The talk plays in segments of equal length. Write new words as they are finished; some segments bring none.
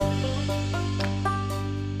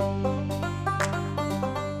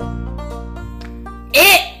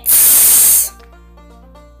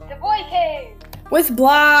with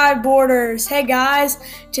Blind Borders. Hey guys,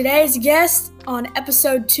 today's guest on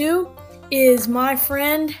episode 2 is my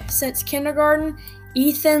friend since kindergarten,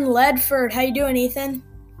 Ethan Ledford. How you doing, Ethan?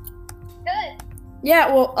 Good.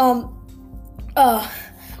 Yeah, well,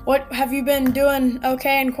 what have you been doing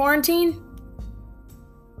okay in quarantine?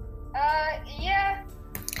 Yeah.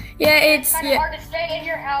 Yeah, It's kind of hard to stay in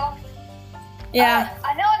your house. Yeah.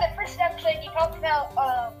 I know in the first episode you talked about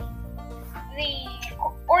the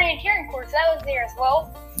orienteering course. That was there as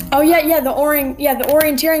well. Oh yeah, the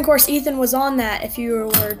orienteering course. Ethan was on that. If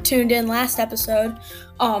you were tuned in last episode,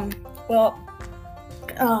 I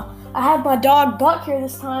had my dog Buck here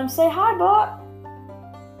this time. Say hi, Buck.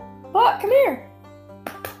 Buck, come here.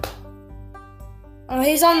 Oh,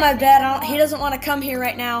 he's on my bed. He doesn't want to come here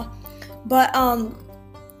right now. But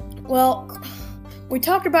we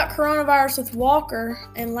talked about coronavirus with Walker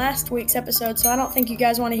in last week's episode, so I don't think you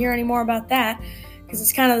guys want to hear any more about that because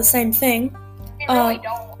it's kind of the same thing. We really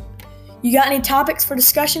don't. You got any topics for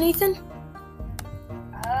discussion, Ethan?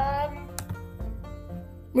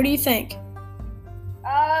 What do you think?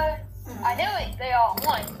 I knew it. They all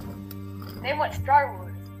won. They went Star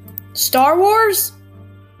Wars. Star Wars?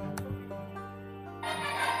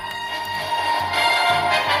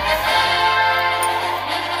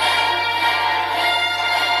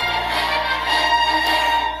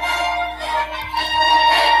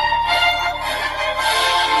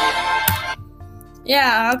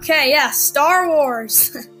 Yeah, okay, yeah, Star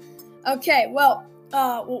Wars. Okay, well,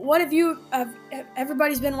 what have you,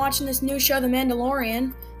 everybody's been watching this new show, The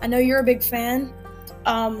Mandalorian. I know you're a big fan.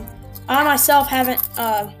 I myself haven't,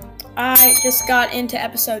 I just got into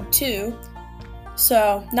episode 2,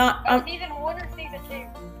 so not... season 1 or season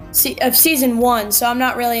 2? Of season 1, so I'm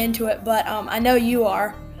not really into it, but I know you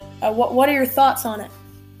are. What are your thoughts on it?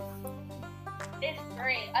 It's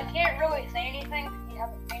great. I can't really say anything because you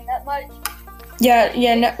haven't seen that much.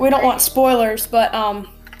 Yeah, no, we don't want spoilers, but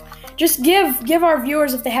just give our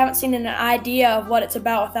viewers, if they haven't seen it, an idea of what it's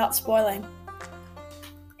about without spoiling.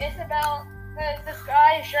 It's about this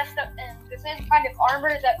guy is dressed up in the same kind of armor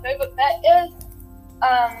that Boba Fett is,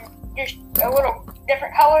 just a little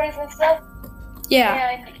different colors and stuff. Yeah.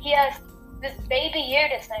 And he has this baby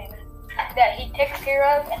Yoda thing that he takes care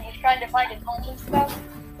of, and he's trying to find his home and stuff,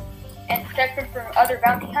 and protect him from other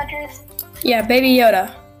bounty hunters. Yeah, Baby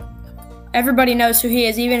Yoda. Everybody knows who he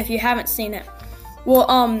is, even if you haven't seen it. Well,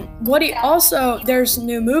 there's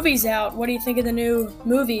new movies out. What do you think of the new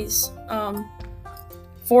movies?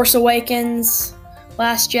 Force Awakens,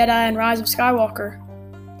 Last Jedi, and Rise of Skywalker.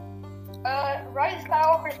 Rise of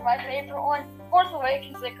Skywalker is my favorite one. Force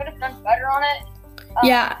Awakens, they could have done better on it.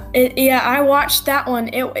 I watched that one.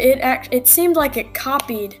 It seemed like it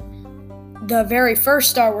copied the very first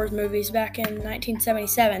Star Wars movies back in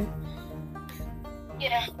 1977.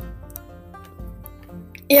 Yeah.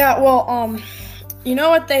 Yeah, well, you know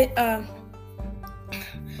what I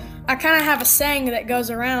kind of have a saying that goes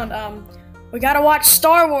around, we gotta watch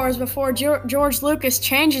Star Wars before George Lucas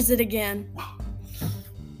changes it again.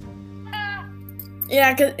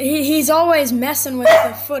 Yeah, 'cause he's always messing with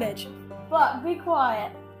the footage. But be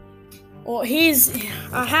quiet. Well,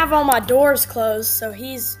 I have all my doors closed, so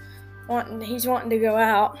he's wanting to go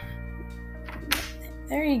out.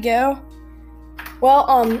 There you go. Well,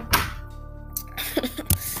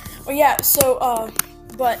 well, yeah, so,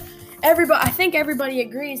 but I think everybody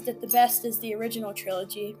agrees that the best is the original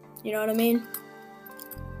trilogy. You know what I mean?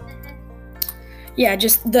 Yeah,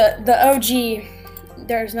 just the OG,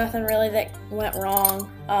 there's nothing really that went wrong.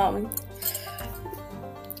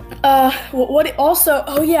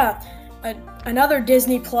 Another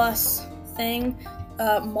Disney Plus thing,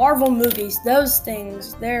 Marvel movies, those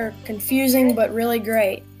things, they're confusing but really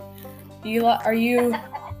great. Are you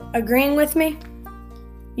agreeing with me?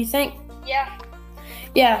 You think? Yeah.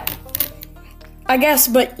 Yeah. I guess,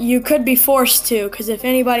 but you could be forced to, because if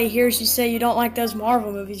anybody hears you say you don't like those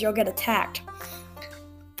Marvel movies, you'll get attacked.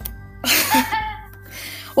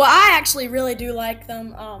 Well, I actually really do like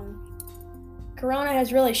them. Corona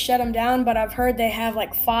has really shut them down, but I've heard they have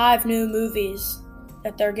like 5 new movies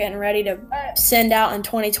that they're getting ready to send out in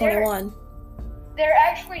 2021. They're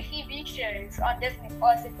actually TV shows on Disney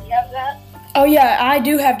Plus, if you have that. Oh yeah, I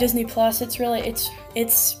do have Disney Plus. It's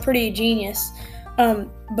pretty genius.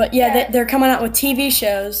 But yeah, they're coming out with TV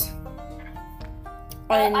shows.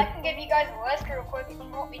 I can give you guys a list real quick if you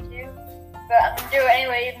want me to, but I'm gonna do it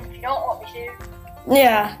anyway, even if you don't want me to.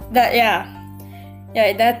 Yeah,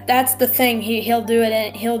 that's the thing. He'll do it,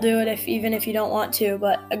 and he'll do it even if you don't want to.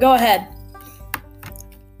 But go ahead.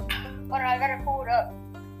 Hold on, I gotta pull it up.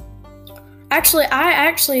 Actually,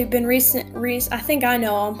 I been I think I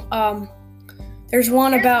know them. There's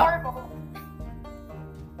one about. Marvel.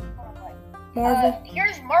 Marvel.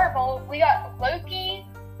 Here's Marvel. We got Loki.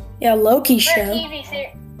 Yeah, Loki For show. a TV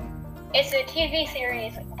series. It's a TV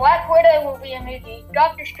series. Black Widow will be a movie.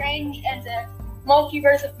 Doctor Strange and the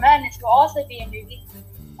Multiverse of Madness will also be a movie.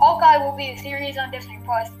 Hawkeye will be a series on Disney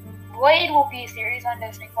Plus. Blade will be a series on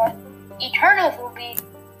Disney Plus. Eternals will be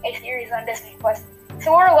a series on Disney Plus.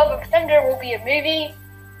 Thor: Love of Thunder will be a movie.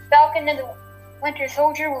 Falcon and the Winter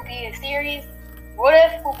Soldier will be a series. What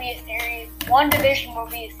If will be a series. WandaVision will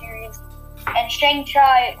be a series. And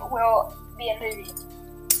Shang-Chi will be a movie.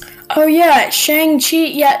 Oh yeah, Shang-Chi.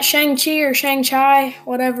 Yeah, Shang-Chi or Shang-Chi,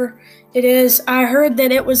 whatever it is. I heard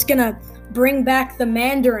that it was gonna bring back the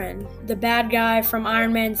Mandarin, the bad guy from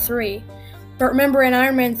Iron Man 3. But remember, in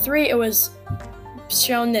Iron Man 3, it was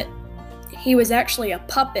shown that he was actually a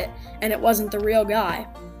puppet and it wasn't the real guy.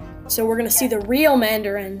 So we're gonna see the real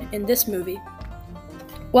Mandarin in this movie.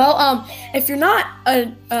 Well, if you're not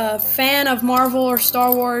a fan of Marvel or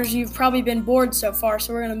Star Wars, you've probably been bored so far.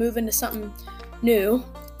 So we're gonna move into something new.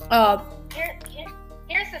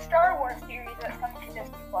 Here's the Star Wars series that's coming to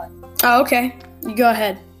Disney Plus. Oh, okay. You go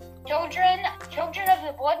ahead. Children of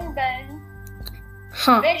the Blood and Bone,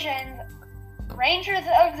 Huh. Visions, Rangers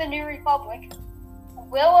of the New Republic,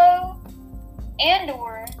 Willow,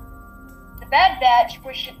 Andor, The Bad Batch,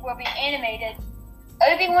 which will be animated,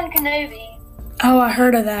 Obi-Wan Kenobi, Oh, I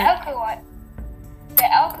heard of that. The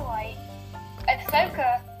Alkalite,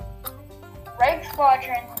 Ahsoka, Rogue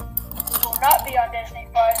Squadron will not be on Disney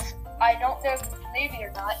Plus. I don't know if it's a movie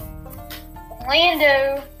or not.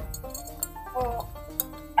 Lando will,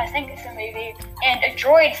 I think it's a movie, and A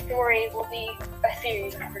Droid Story will be a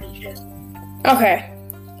series, I'm pretty sure. Okay.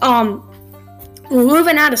 We're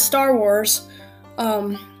moving out of Star Wars.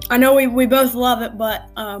 I know we both love it,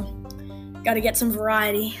 but got to get some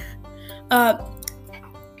variety.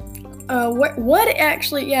 What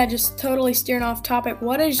actually? Yeah, just totally steering off topic.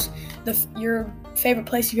 What is your favorite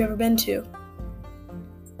place you've ever been to?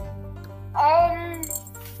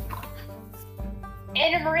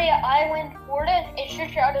 Anna Maria Island, Florida. It's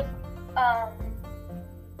just out of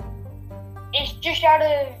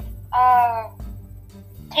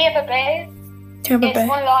Tampa Bay. Tampa It's Bay.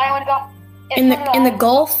 one of the island In the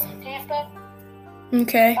Gulf. Tampa.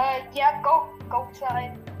 Okay. Yeah, Gulf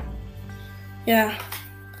side. Yeah.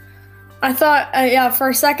 I thought, for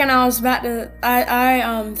a second I was about to,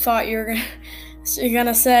 I thought you're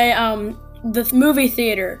gonna say, the movie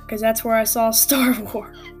theater, because that's where I saw Star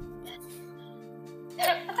Wars.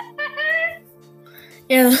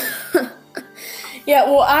 Yeah. Yeah,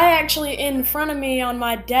 well, I actually, in front of me on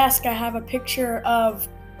my desk, I have a picture of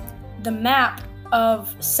the map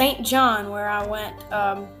of St. John, where I went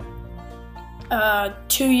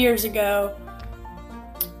 2 years ago.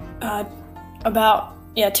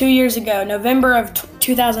 2 years ago, November of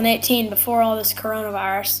 2018, before all this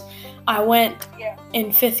coronavirus, I went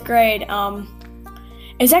in 5th grade.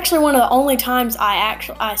 It's actually one of the only times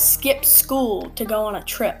I skipped school to go on a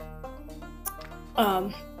trip.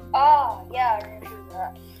 Oh, yeah, I remember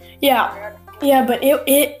that. Yeah, but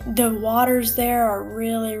the waters there are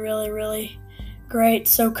really, really, really great,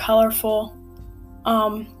 so colorful.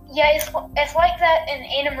 Yeah, it's like that in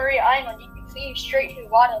Anna Maria Island. You can see straight to the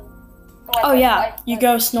bottom. Oh yeah, you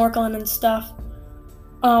go snorkeling and stuff.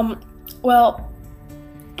 I'm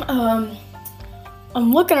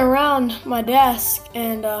looking around my desk,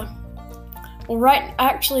 and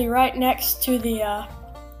right next to the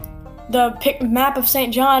map of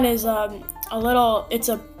St. John is it's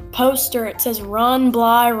a poster. It says "Run,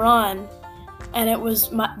 Bly, Run," and it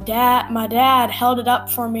was my dad held it up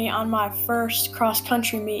for me on my first cross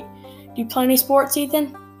country meet. Do you play any sports,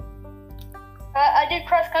 Ethan? I did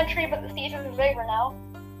cross country, but the season is over now.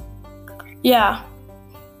 Yeah,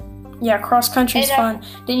 cross country's fun.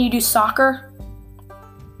 Didn't you do soccer?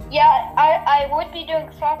 Yeah, I would be doing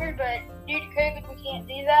soccer, but due to COVID, we can't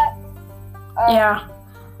do that. Yeah.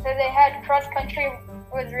 So they had cross country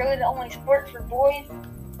was really the only sport for boys,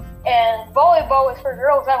 and volleyball was for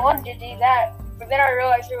girls. I wanted to do that, but then I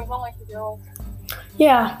realized it was only for girls.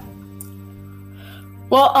 Yeah.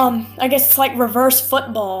 Well, I guess it's like reverse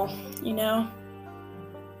football, you know?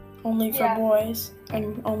 Only for boys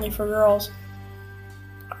and only for girls.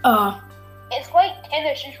 It's like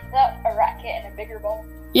tennis just without a racket and a bigger ball.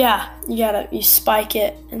 Yeah, you spike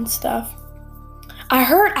it and stuff. I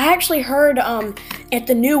actually heard at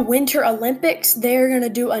the new Winter Olympics they're gonna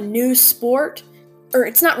do a new sport, or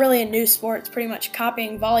it's not really a new sport. It's pretty much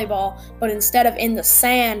copying volleyball, but instead of in the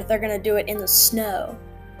sand, they're gonna do it in the snow.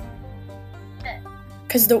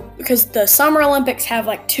 Because the Summer Olympics have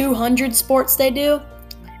like 200 sports they do,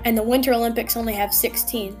 and the Winter Olympics only have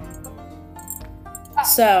 16.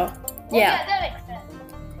 So, yeah. Yeah, that makes sense.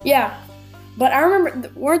 Yeah. But I remember,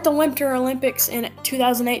 weren't the Winter Olympics in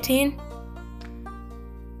 2018?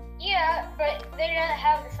 Yeah, but they didn't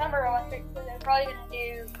have the Summer Olympics, so they're probably going to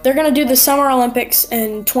do... They're going to do the Summer Olympics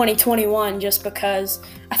in 2021 just because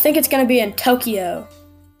I think it's going to be in Tokyo.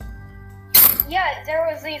 Yeah, there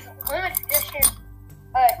was these limited edition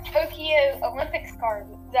Tokyo Olympics cards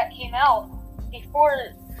that came out before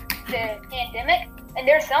the pandemic, and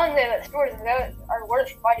they're selling them at stores, and those are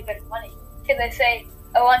worth quite a bit of money. Because they say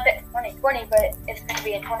Olympics 2020, but it's going to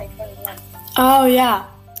be in 2021. Oh, yeah.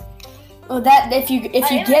 Well, that if you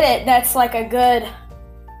get it, that's like a good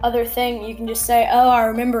other thing. You can just say, "Oh, I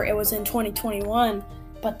remember it was in 2021,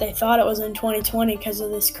 but they thought it was in 2020 because of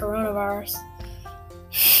this coronavirus."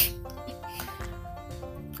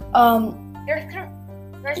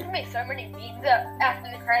 There's gonna be so many memes after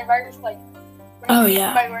the coronavirus, like Oh, you see yeah.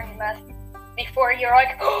 somebody wearing a mask. Before you're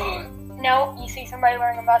like, oh, no, you see somebody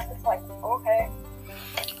wearing a mask, it's like, okay.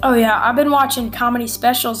 Oh yeah, I've been watching comedy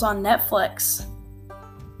specials on Netflix.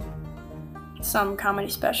 Some comedy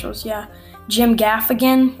specials, yeah. Jim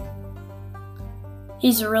Gaffigan.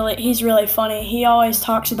 He's really funny. He always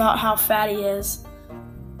talks about how fat he is.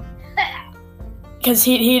 Cause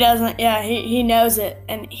he doesn't, yeah, he knows it,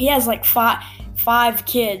 and he has like five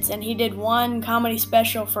kids, and he did one comedy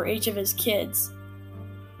special for each of his kids.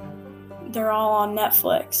 They're all on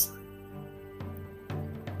Netflix.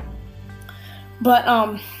 But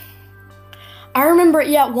I remember,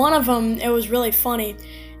 yeah, one of them, it was really funny.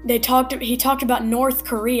 He talked about North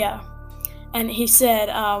Korea, and he said,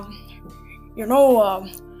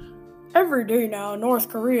 every day now, North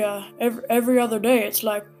Korea, every other day, it's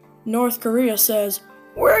like North Korea says,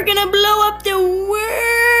 "We're gonna blow up the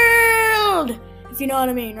world," if you know what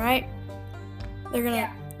I mean, right? They're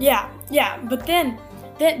gonna, yeah. But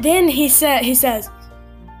then he says,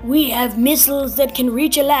 "We have missiles that can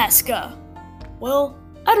reach Alaska." Well,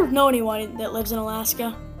 I don't know anyone that lives in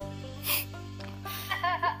Alaska.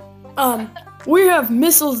 We have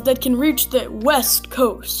missiles that can reach the West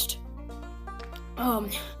Coast. Well,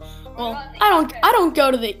 I don't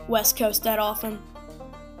go to the West Coast that often.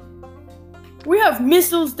 We have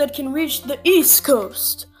missiles that can reach the East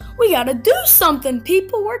Coast. We gotta do something,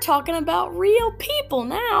 people. We're talking about real people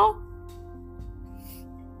now.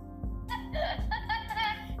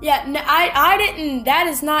 Yeah, no, I didn't. That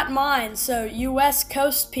is not mine. So, you West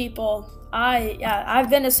Coast people,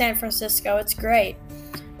 I've been to San Francisco. It's great.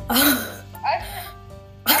 I've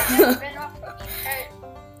never been off the coast.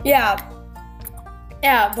 Yeah,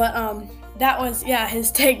 but that was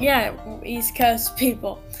his take. Yeah, East Coast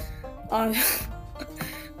people. But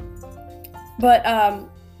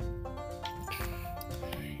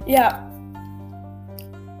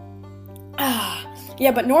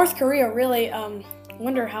but North Korea really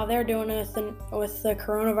wonder how they're doing with the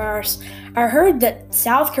coronavirus. I heard that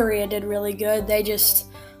South Korea did really good.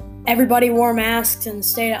 Everybody wore masks and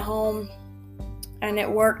stayed at home, and it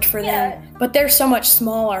worked for them. But they're so much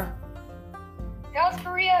smaller. South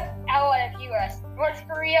Korea, ally of U.S. North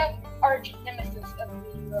Korea, arch nemesis of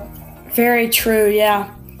the U.S. Very true, yeah.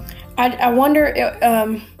 I wonder,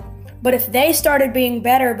 but if they started being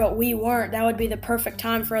better but we weren't, that would be the perfect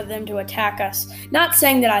time for them to attack us. Not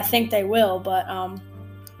saying that I think they will, but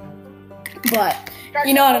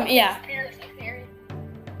you know what I mean, yeah.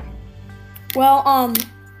 Well,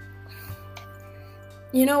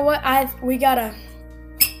 you know what,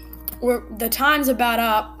 the time's about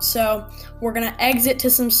up, so we're gonna exit to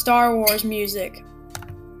some Star Wars music.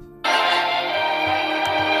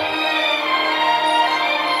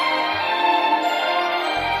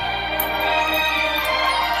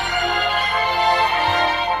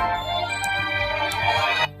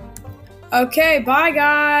 Okay, bye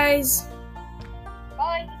guys.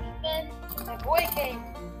 Bye, this has been the Boy Cave.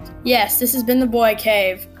 Yes, this has been the Boy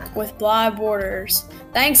Cave with Bly Borders.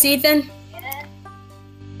 Thanks, Ethan.